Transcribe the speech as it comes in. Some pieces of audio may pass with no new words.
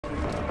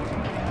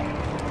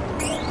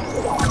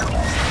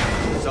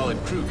Solid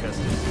crew,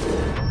 Custis.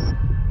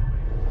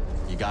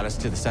 You got us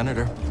to the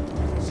senator.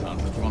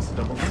 Sounds like he wants to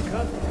double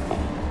cut.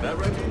 That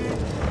right?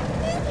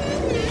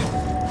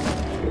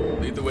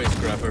 Lead the way,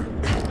 Scrapper.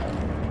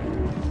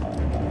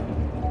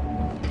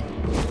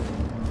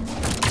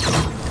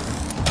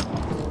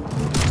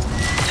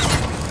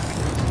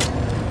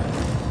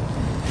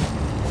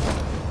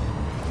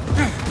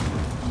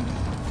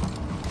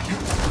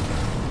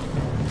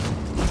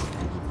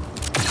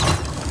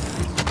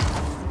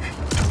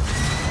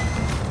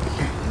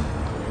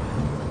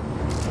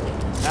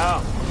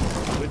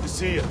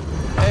 See ya.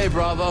 Hey,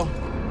 Bravo.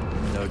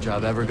 No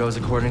job ever goes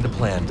according to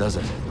plan, does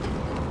it?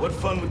 What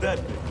fun would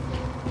that be?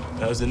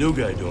 How's the new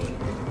guy doing?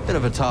 Bit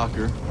of a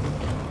talker,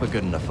 but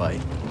good in a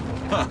fight.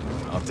 Huh,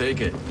 I'll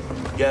take it.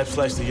 Gab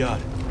sliced the yacht.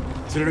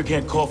 Senator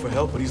can't call for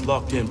help, but he's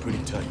locked in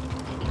pretty tight.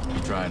 You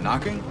trying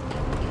knocking?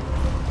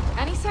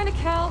 Any sign of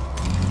Cal?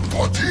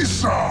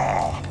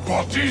 Batista!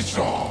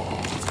 Batista!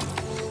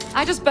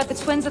 I just bet the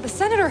twins of the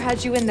Senator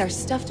had you in there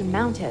stuffed and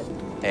mounted.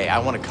 Hey, I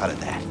want to cut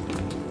at that.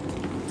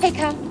 Hey,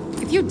 Cal.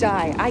 If you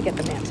die, I get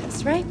the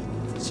mantis, right?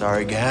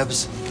 Sorry,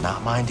 Gabs.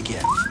 Not mine to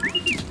get.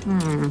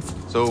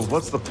 So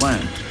what's the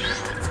plan?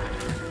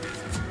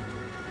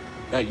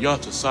 That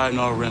yacht's a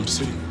Sayonara Rem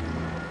City.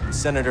 The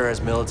Senator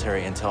has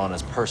military intel on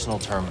his personal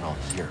terminal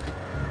here.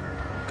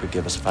 Could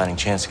give us a fighting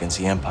chance against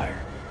the Empire.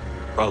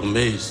 Problem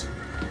is,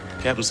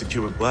 Captain's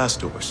secure with blast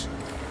doors.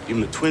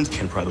 Even the twins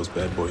can't pry those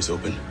bad boys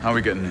open. How are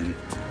we getting in?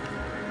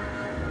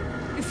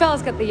 You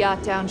fellas get the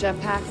yacht down,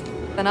 Jetpack.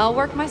 Then I'll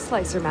work my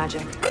slicer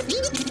magic.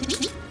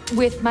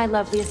 With my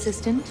lovely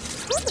assistant.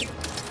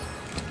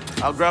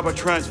 I'll grab our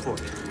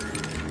transport.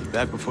 Be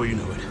back before you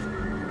know it.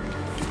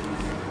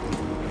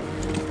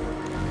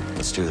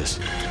 Let's do this.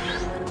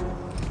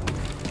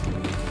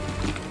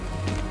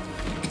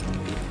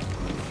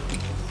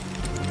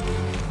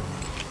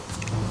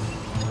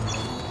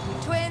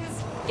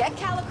 Twins, get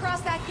Cal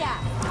across that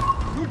gap.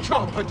 Good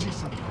job,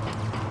 Batista.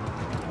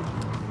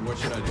 What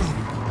should I do?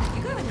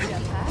 You got a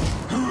jetpack.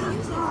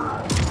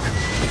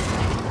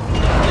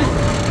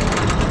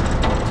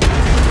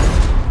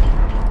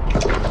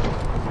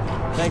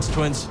 Thanks,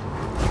 twins.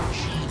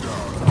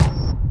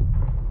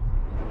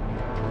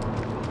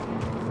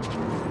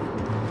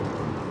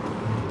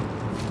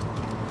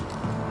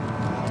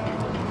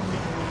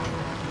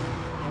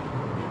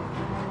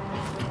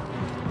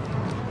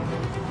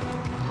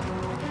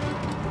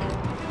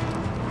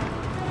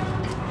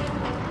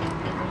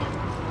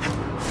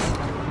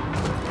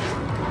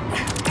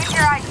 Keep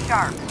your eyes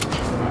sharp.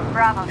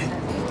 Bravo says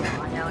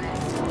I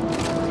noticed.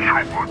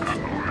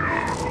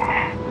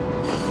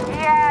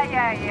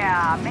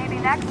 Yeah. Maybe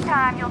next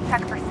time you'll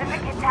check for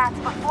syndicate tats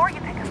before you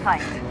pick a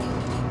fight.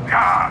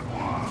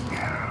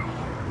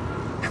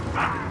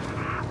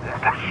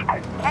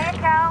 Hey,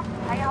 Cal.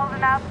 How you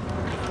holding up?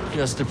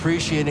 Just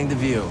appreciating the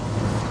view.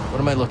 What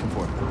am I looking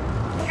for?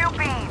 2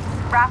 beams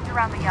wrapped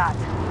around the yacht.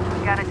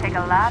 You gotta take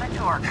a lot of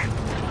torque.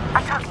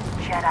 I'm talking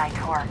Jedi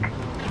torque.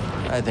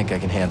 I think I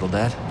can handle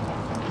that.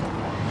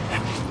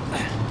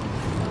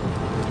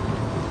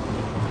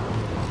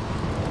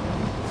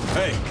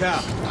 Hey,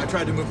 Cal, I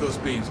tried to move those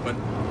beams, but...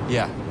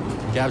 Yeah,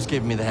 Gabs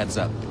gave me the heads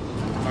up.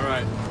 All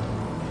right.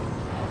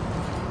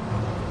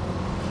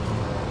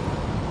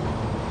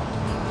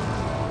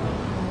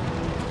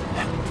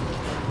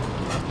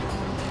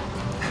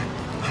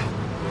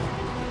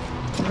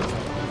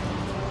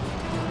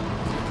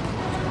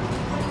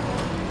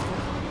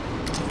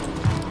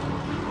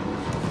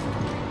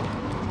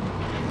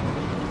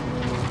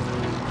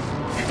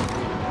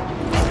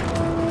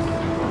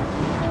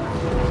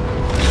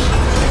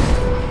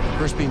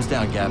 First beam's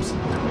down, Gabs.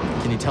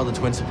 Can you tell the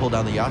twins to pull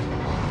down the yacht?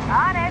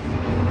 On it.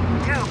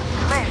 Goop,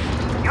 Liz,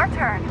 your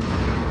turn.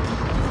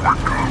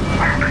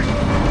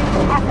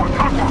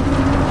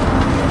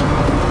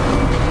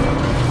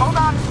 Hold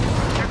on.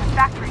 There's a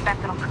factory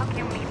vent that'll cook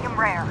you medium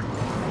rare.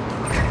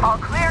 All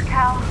clear,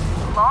 Cal.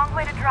 Long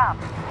way to drop.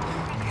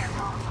 Be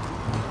careful.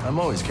 I'm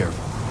always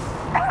careful.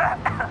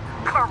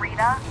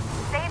 Karina,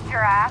 saved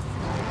your ass.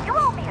 You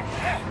owe me a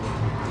shit.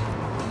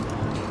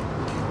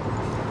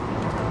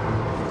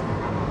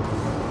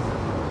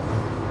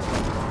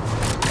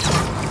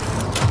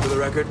 For the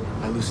record,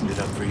 I loosened it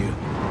up for you.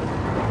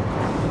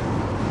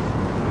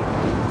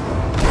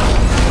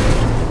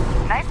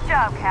 Nice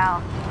job,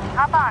 Cal.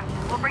 Hop on.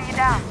 We'll bring you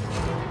down.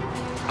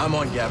 I'm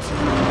on, Gabs.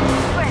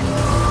 Twins,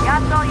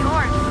 yacht's all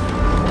yours.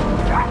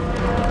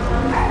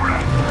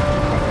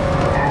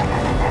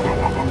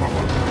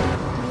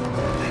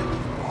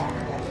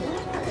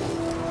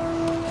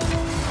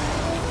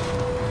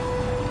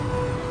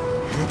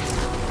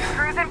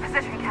 Cruise in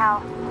position,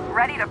 Cal.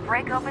 Ready to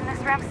break open this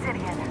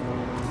Ramsidian.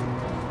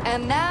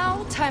 And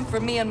now, time for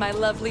me and my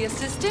lovely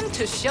assistant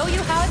to show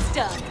you how it's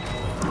done.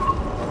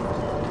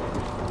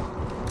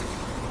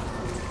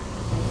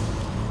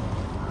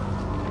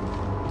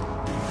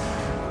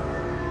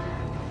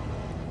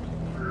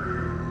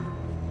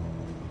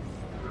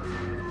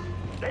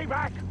 Stay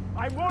back!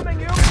 I'm warning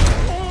you!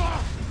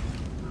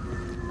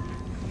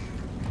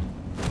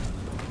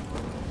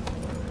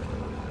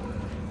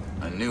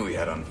 knew he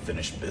had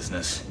unfinished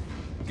business.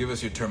 Give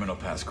us your terminal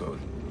passcode.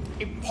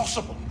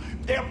 Impossible.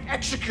 They'll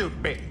execute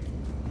me.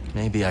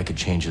 Maybe I could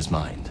change his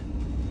mind.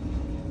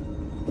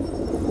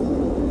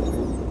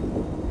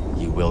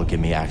 You will give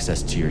me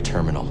access to your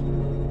terminal.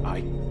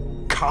 I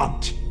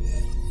can't.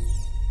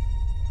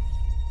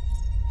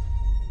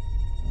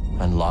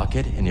 Unlock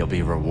it and you'll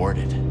be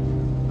rewarded.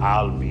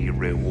 I'll be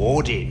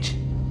rewarded.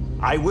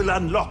 I will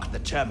unlock the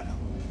terminal.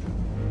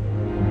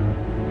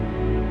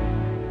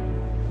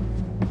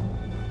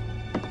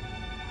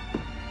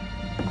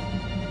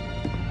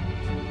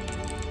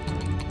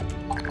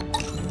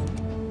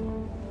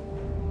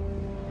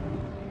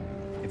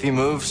 If he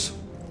moves,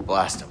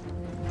 blast him.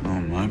 Oh,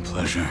 my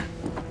pleasure.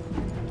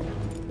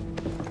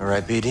 All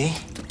right, BD.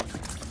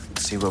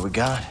 Let's see what we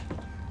got.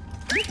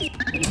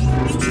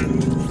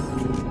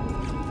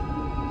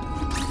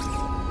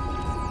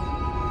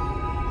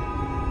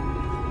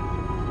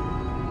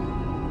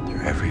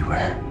 They're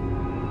everywhere.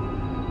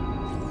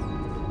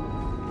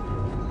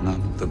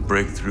 Not the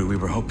breakthrough we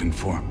were hoping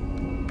for.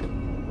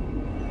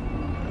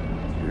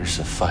 Years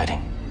of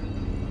fighting.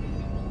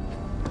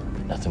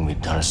 Nothing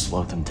we've done has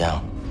slowed them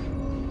down.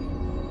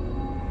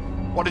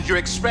 What did you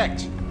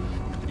expect?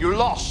 You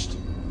lost.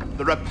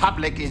 The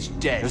Republic is It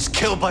dead. was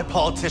killed by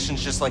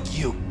politicians just like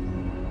you.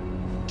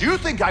 Do you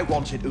think I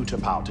wanted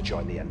Utapau to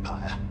join the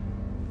Empire?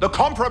 The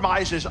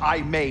compromises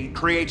I made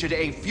created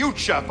a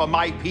future for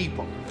my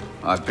people.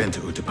 I've been to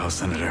Utapau,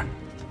 Senator.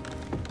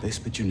 They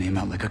spit your name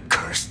out like a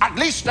curse. At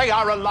least they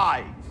are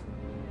alive.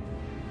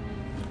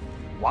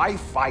 Why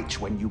fight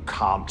when you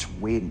can't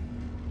win?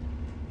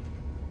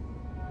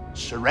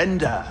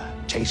 Surrender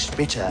tastes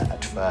bitter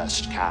at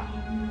first, Cal,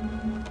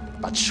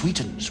 but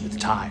sweetens with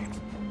time.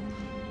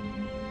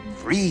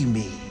 Free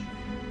me,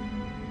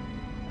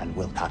 and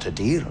we'll cut a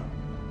deal.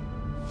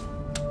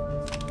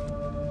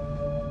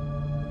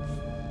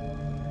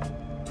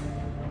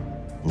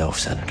 No,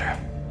 Senator.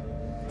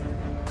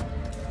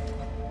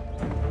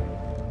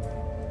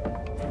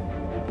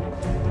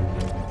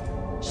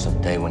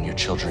 Someday when your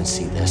children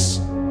see this,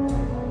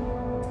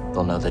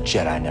 they'll know the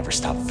Jedi never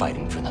stopped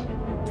fighting for them.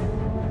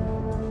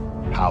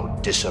 How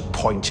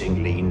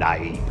disappointingly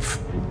naive.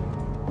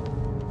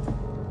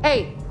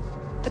 Hey,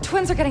 the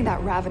twins are getting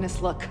that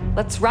ravenous look.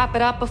 Let's wrap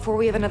it up before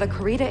we have another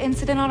Kurita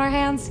incident on our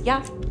hands,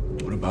 yeah?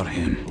 What about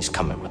him? He's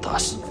coming with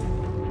us.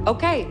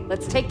 Okay,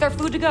 let's take their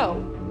food to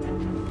go.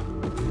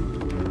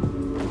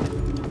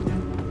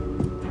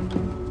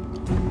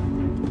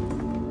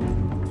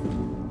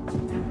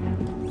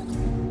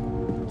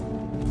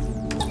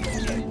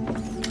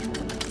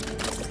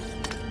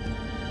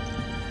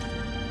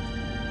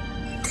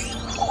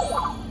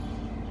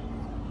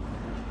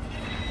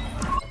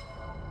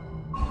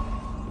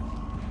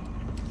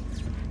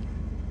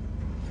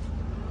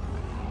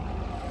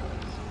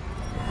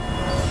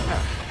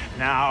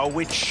 Now,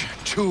 which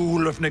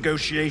tool of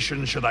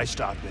negotiation should I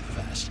start with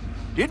first?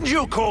 Didn't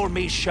you call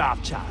me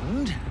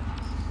sharp-tongued?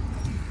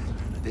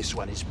 This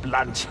one is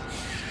blunt.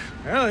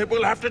 Well, it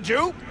will have to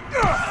do.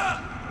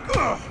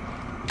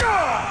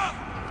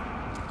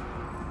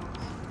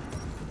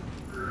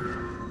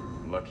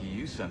 Lucky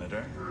you,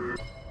 Senator.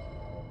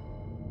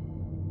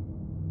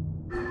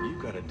 You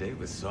got a date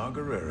with Saw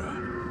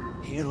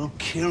Gerrera. He'll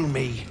kill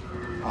me.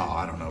 Oh,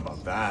 I don't know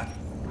about that.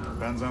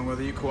 Depends on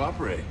whether you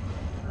cooperate.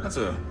 That's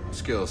a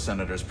skill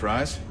senator's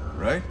prize,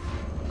 right?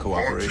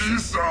 Cooperation.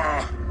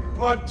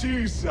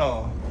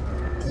 Batisa!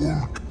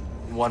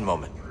 One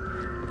moment.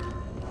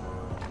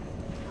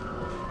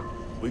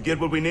 We get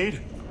what we need?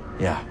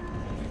 Yeah.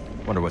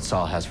 Wonder what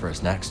Saul has for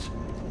us next.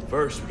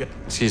 First, we get...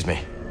 Excuse me.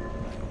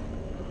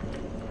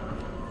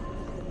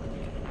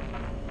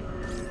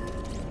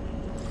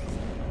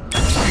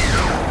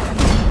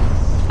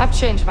 I've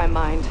changed my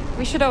mind.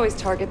 We should always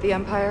target the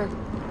Empire.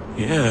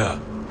 Yeah.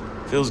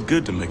 Feels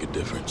good to make a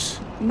difference.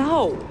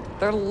 No,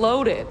 they're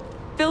loaded.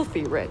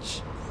 Filthy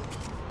rich.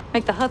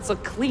 Make the huts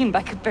look clean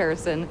by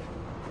comparison.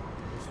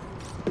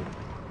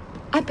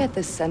 I bet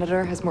this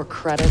senator has more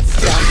credits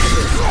stacked to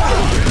this.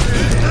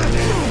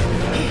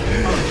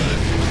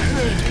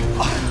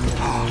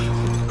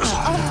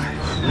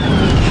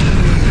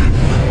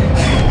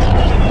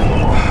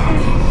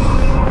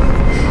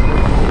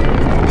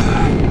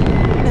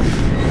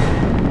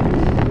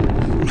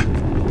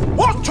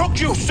 What took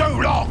you so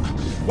long?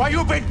 While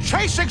you've been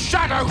chasing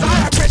shadows, I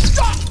have been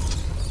stopped!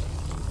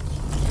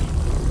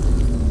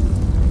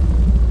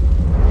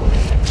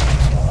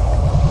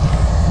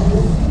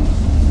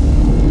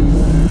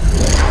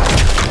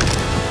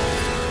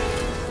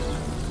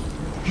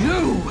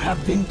 You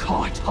have been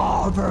caught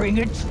harboring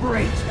a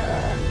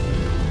traitor.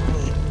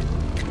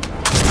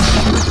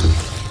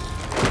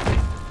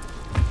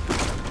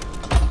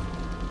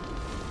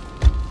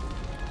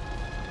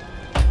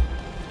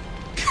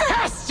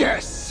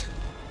 Castus!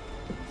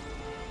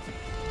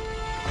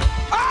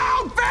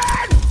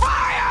 Open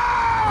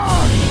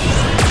fire!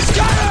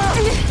 Scatter!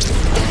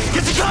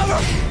 Get to cover!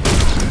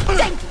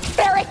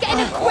 Beric and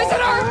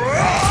Inquisitor!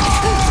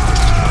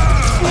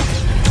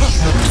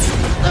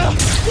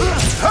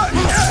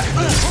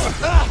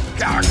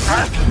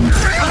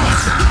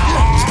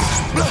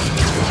 Look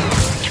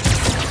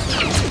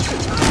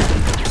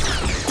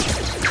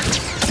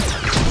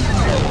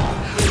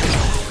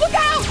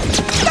out!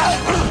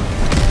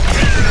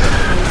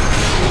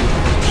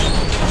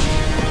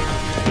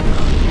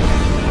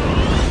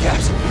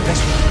 Gaps,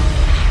 next one.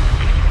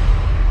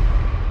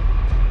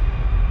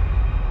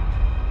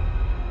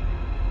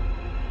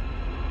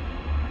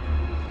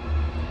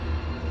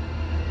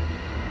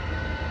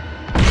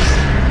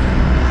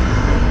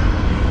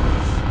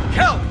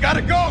 Cal, we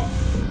gotta go!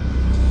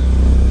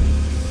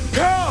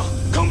 Cal,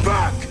 come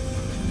back!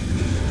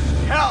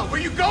 Cal,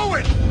 where you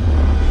going?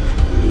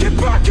 Get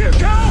back here,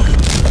 Cal!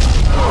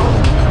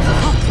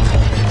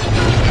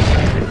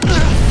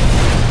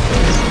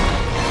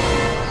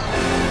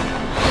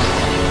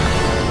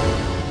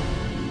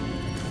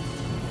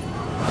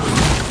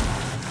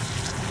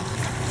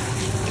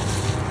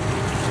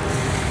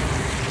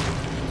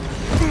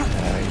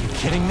 Are you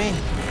kidding me?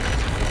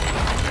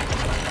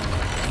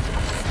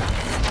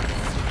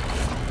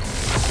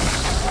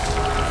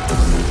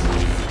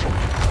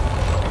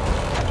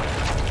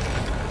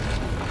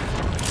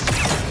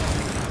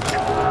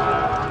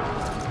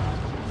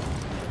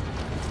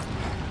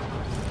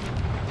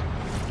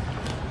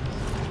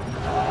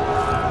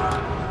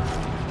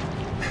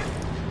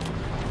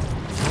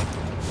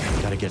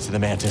 Gotta get to the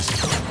Mantis.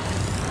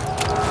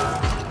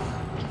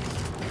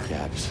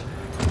 Gabs.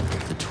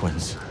 The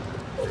twins.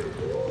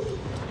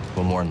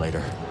 We'll mourn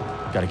later.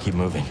 Gotta keep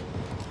moving.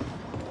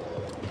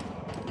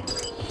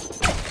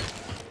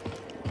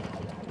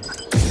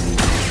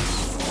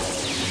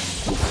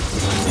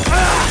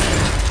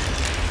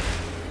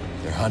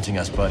 They're hunting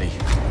us, buddy.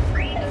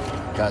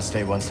 Gotta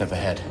stay one step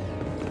ahead.